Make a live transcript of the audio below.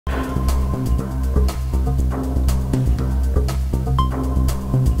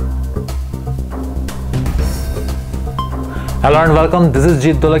Hello and welcome, this is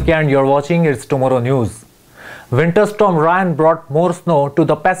Jeet Dolakia and you're watching It's Tomorrow News. Winter storm Ryan brought more snow to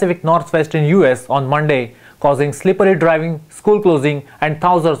the Pacific Northwest in US on Monday, causing slippery driving, school closing and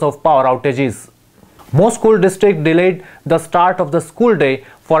thousands of power outages. Most school districts delayed the start of the school day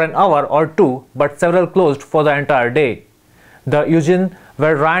for an hour or two, but several closed for the entire day. The Eugene,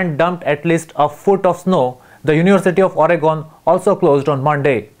 where Ryan dumped at least a foot of snow, the University of Oregon also closed on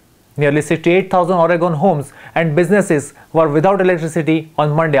Monday. Nearly 68,000 Oregon homes and businesses were without electricity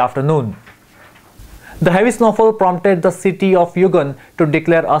on Monday afternoon. The heavy snowfall prompted the city of Eugene to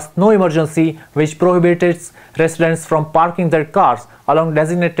declare a snow emergency, which prohibits residents from parking their cars along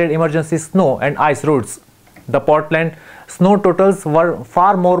designated emergency snow and ice routes. The Portland snow totals were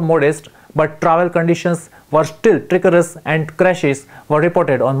far more modest, but travel conditions were still treacherous and crashes were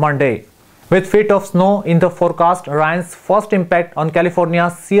reported on Monday. With feet of snow in the forecast, Ryan's first impact on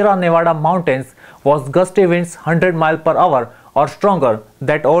California's Sierra Nevada mountains was gusty winds 100 miles per hour or stronger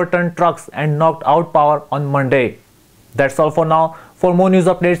that overturned trucks and knocked out power on Monday. That's all for now. For more news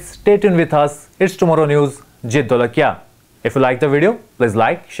updates, stay tuned with us. It's Tomorrow News, Jeet Dolakia. If you like the video, please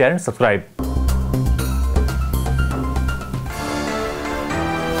like, share and subscribe.